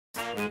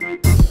Hello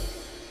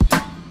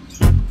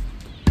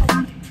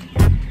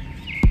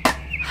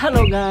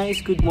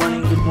guys, good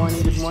morning, good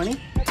morning, good morning.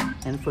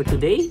 And for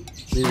today,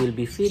 we will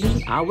be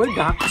feeding our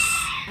ducks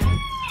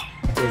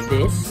with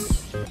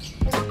this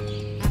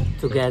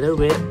together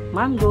with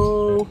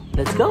mango.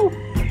 Let's go.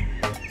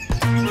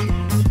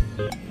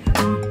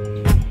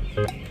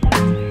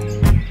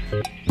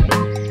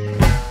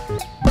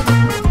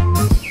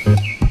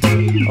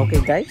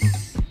 Okay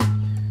guys,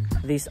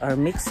 these are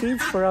mixed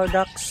seeds for our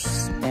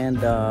ducks,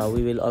 and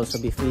we will also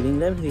be feeding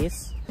them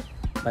this.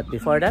 But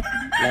before that,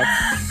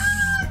 let's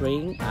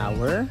bring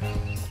our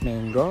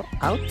mango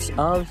out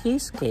of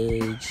his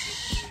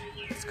cage.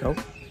 Let's go.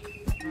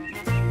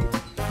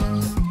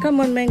 Come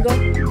on, mango.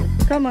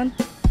 Come on.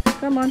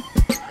 Come on.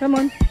 Come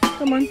on.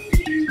 Come on.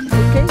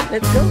 Okay,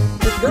 let's go.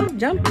 Let's go.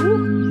 Jump.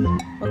 Woo.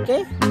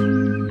 Okay.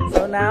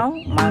 So now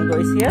mango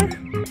is here.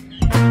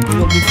 He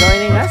will be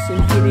joining us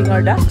in feeding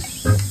our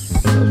ducks.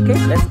 Okay,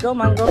 let's go,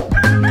 mango.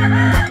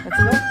 Let's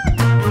go.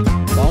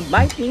 Don't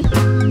bite me.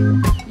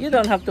 You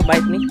don't have to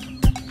bite me.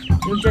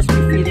 We'll just be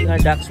feeding our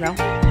ducks now.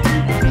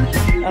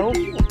 Oh.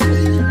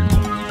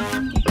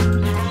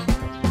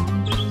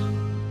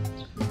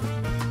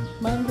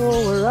 Mango,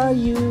 where are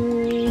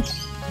you?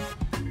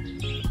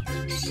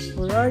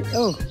 Where are you?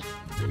 Oh.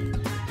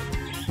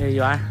 There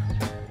you are.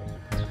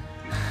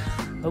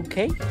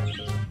 Okay.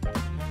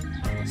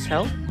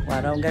 So,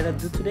 what I'm gonna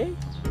do today?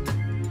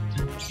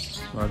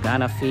 We're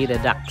gonna feed the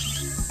ducks.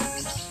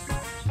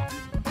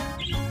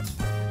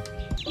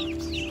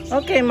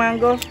 Okay,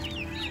 mango.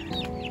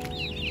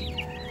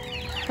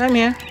 Come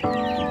here.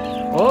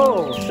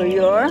 Oh, so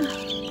you're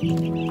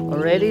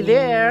already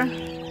there.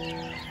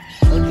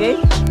 Okay,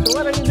 so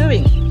what are you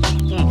doing?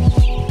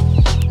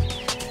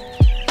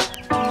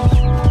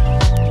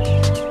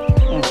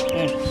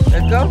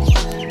 Let's go.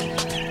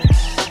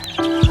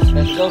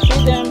 Let's go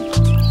feed them.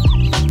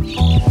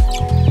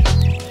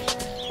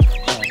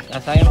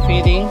 As I am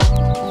feeding,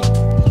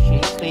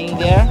 she's staying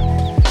there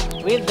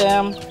with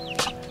them.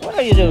 What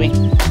are you doing?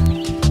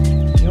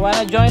 You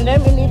wanna join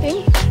them in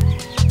eating?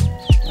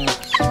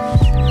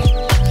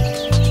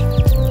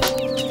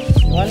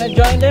 You wanna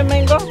join them,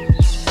 Mango?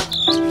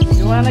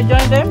 You wanna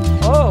join them?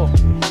 Oh,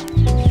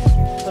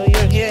 so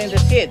you're here in the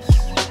seeds.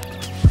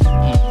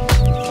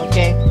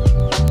 Okay.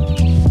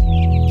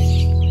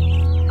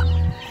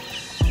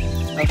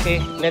 Okay,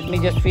 let me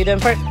just feed them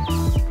first.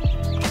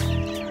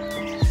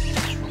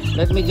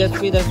 Let me just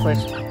feed them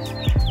first.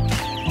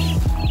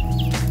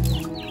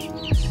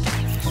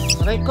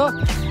 Alright, go.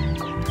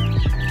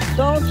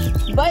 Don't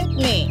bite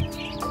me.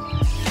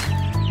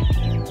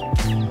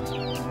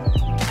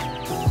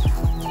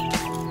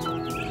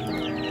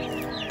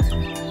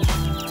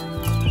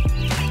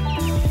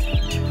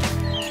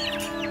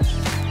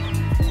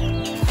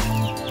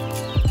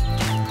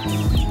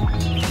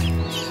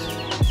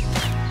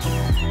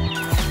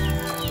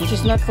 This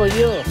is not for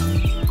you.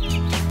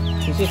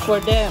 This is for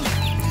them.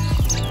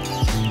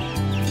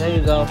 There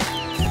you go.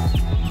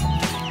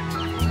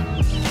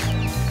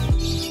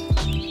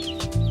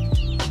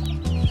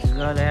 You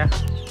go there.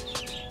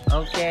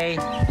 Okay. I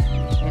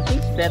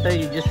think it's better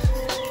you just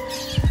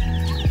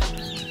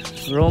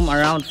roam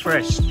around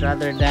first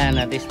rather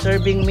than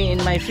disturbing me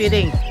in my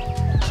feeding.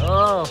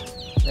 Oh,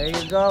 there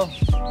you go.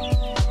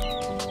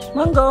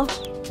 Mango.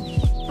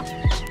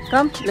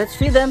 Come, let's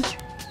feed them.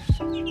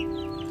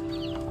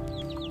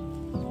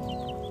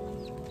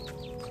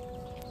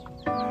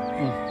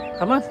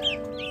 Come on.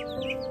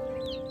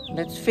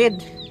 Let's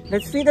feed.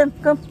 Let's feed them.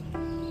 Come.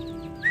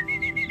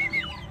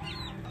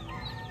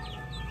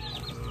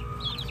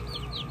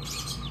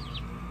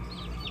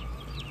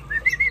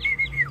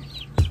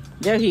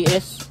 There he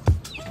is.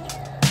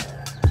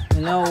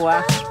 You know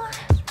what?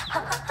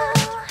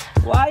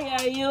 Why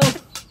are you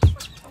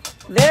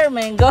there,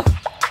 Mango? I'm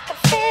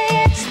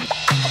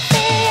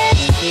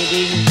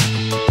feeding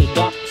the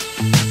ducks,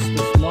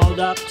 the small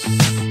ducks,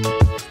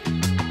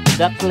 the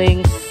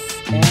ducklings.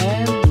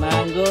 And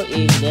Mango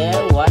is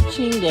there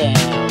watching them.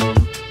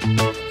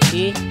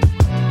 See? See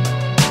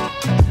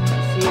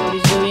what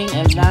he's doing?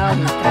 And now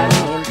he's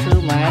coming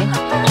into my...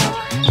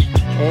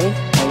 Okay,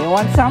 oh, you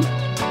want some?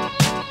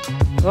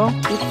 Go,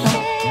 eat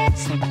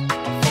some.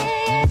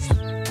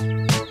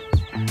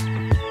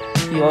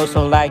 He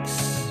also likes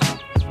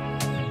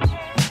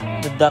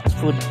the duck's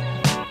food.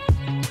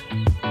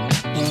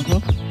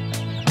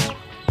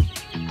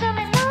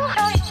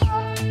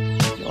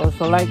 You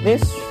also like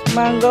this,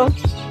 Mango?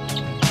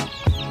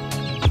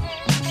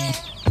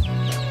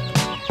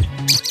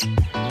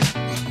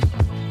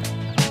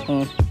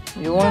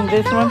 You want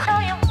this one?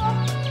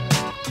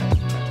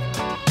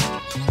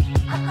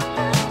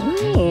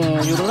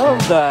 You love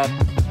that.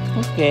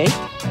 Okay.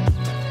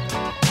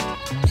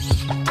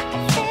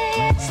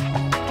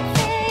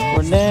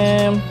 For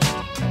them, I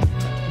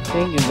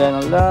think you're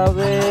gonna love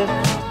it.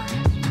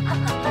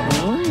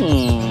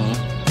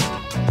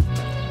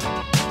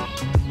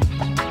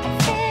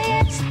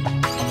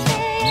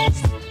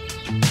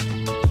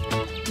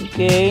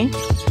 Okay.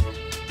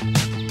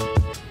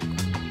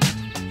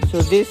 So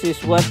this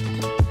is what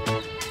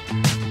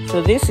So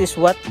this is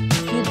what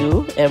he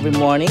do every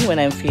morning when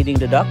I'm feeding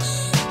the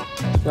ducks.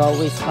 He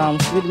always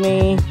comes with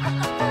me,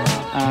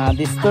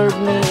 disturb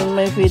me in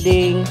my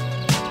feeding.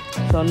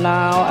 So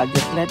now I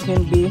just let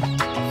him be.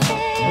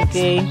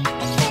 Okay.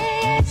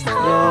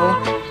 So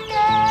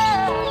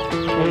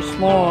there's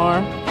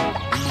more.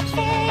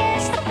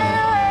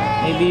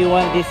 Maybe you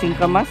want this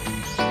inkamas?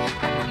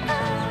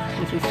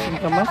 This is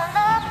inkamas.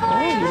 Oh,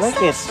 you like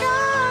it?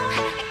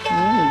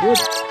 Good.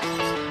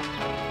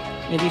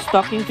 And he's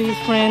talking to his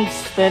friends,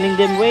 telling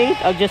them, wait,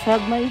 I'll just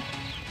have my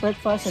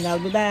breakfast and I'll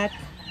be back.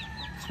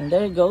 And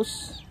there it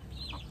goes.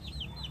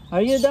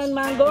 Are you done,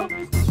 Mango?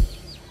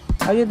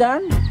 Are you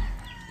done?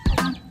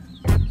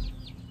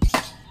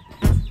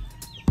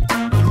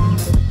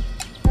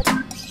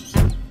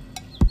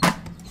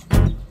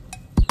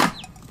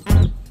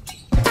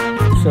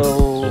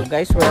 So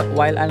guys,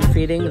 while I'm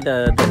feeding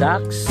the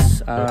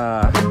ducks,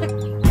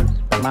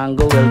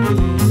 Mango will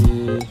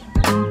be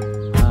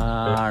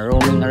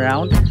roaming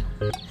around.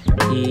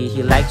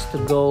 He likes to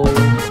go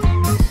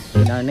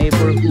in our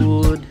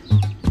neighborhood.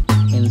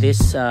 In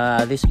this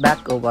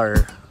back of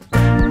our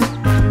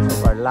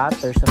lot,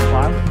 there's a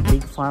farm,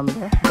 big farm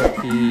there that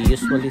he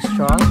usually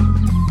strolls.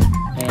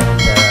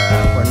 And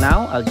for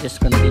now, I'll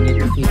just continue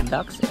to feed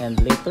ducks, and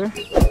later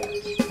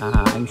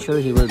I'm sure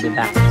he will be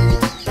back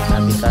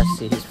because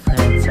his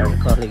friends are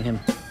calling him.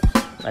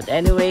 But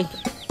anyway,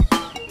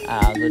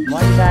 good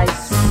morning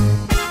guys,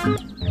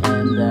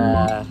 and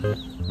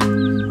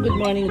good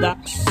morning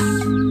ducks.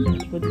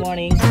 Good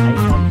morning. I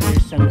have here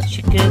some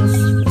chickens,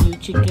 few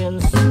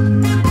chickens,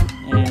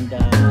 and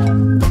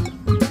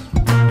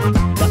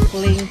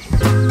ducklings.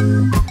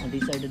 And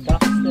these are the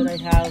ducks that I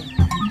have.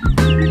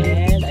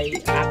 And I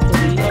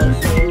actually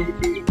also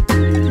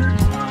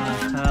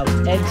have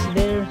eggs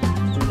there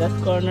in that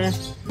corner.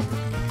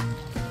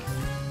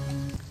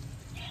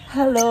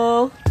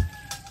 Hello.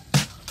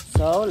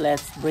 So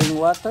let's bring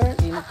water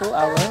into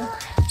our.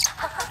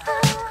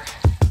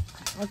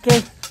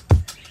 Okay,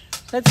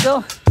 let's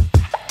go.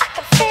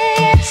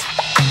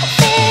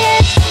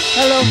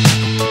 Hello.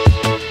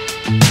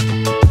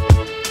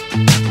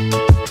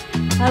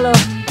 Hello.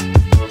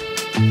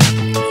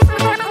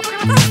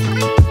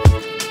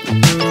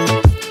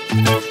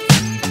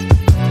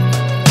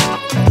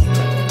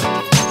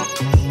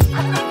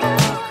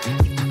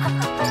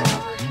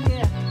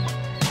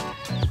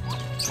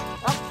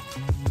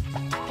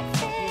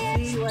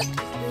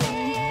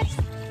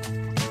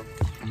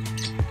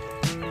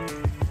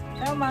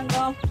 Come on,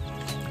 go.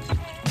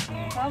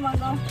 Come on,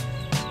 go.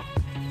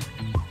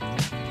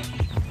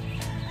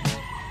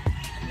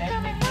 Let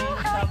me drink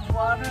some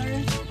water to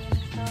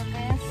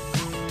this.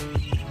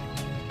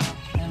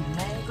 And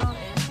Mango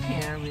is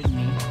here with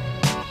me.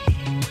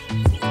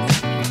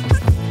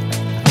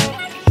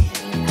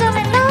 Let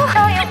me know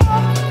how you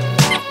want.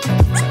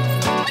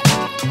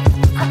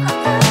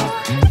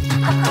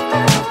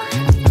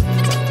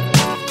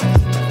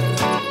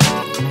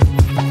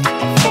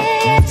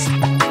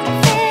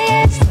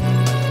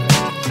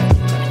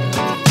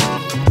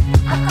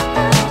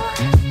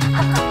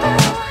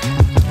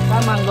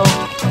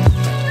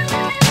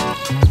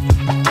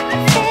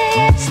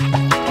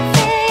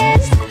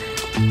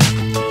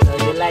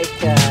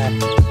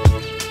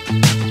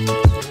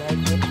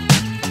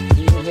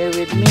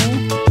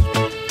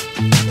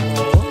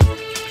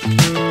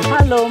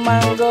 Hello,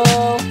 Mango.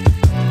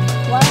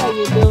 What are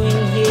you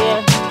doing here?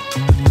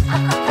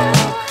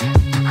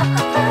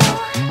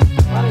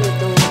 What are you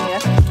doing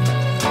here?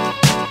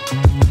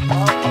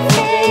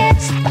 Okay.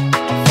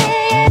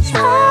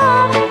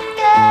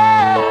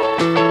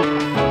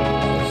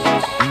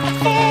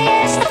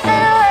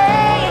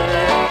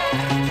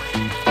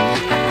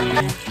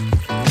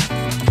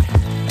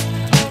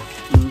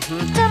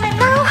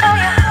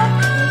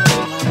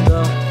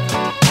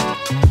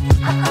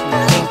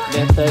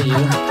 Better you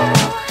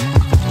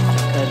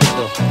let it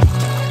go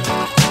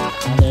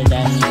other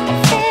than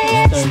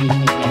disturbing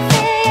me.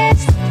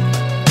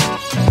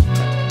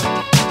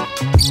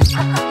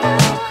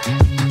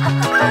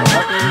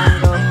 Okay,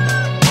 Mango.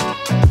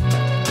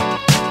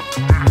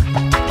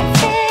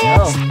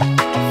 Oh,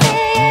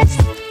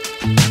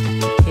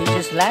 he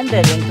just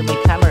landed into my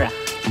camera.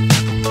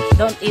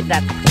 Don't eat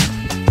that.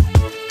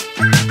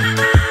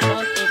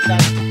 Don't eat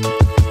that.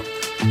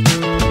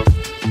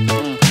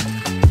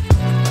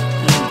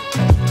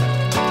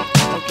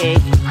 Okay,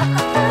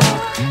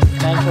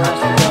 time for us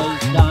to go.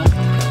 It's done.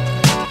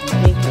 I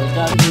think we're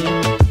done here.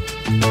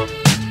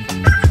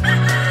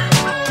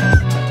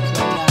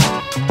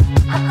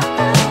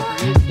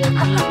 Leave them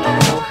be,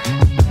 Mango.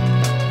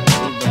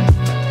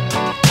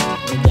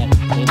 Leave them.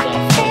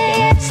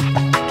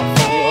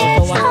 You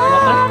also want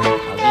water?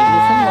 I'll give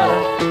you some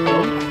water.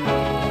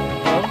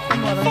 Go,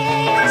 some water.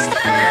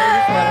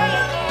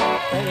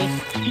 There it is.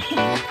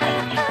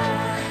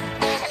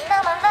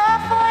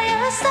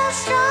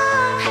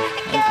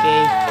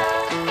 Okay.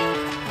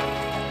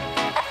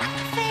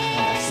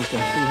 As you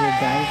can see here,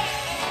 guys.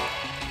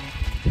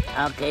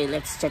 Okay,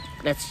 let's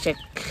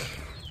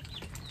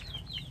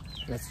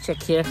check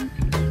here.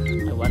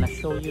 I wanna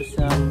show you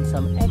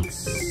some eggs.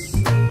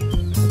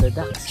 the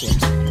ducks here.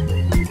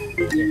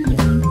 Here.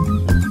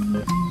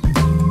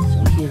 So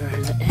here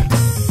are the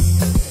eggs.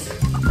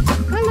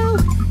 Hello.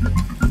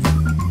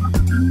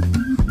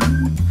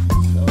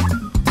 So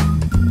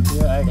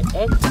here are the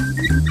eggs.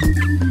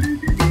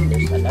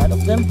 There's a lot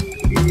of them.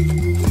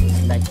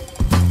 It's like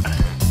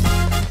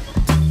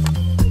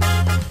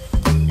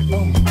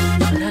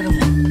a lot of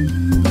them.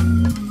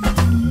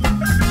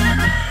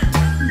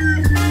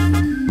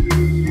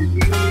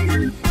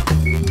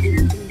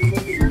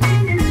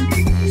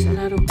 There's a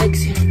lot of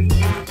eggs here.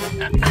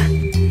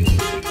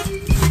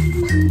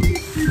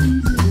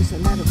 There's a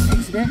lot of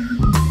eggs there.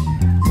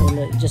 So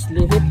let's just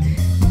leave it.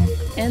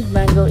 And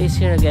Mango is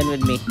here again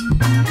with me.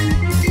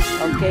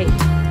 Okay.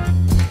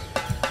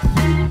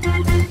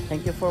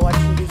 Thank you for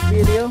watching this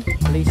video.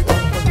 Please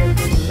don't forget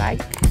to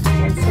like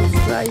and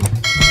subscribe.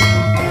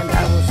 And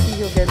I will see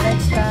you again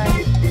next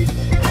time.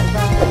 Bye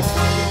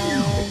bye.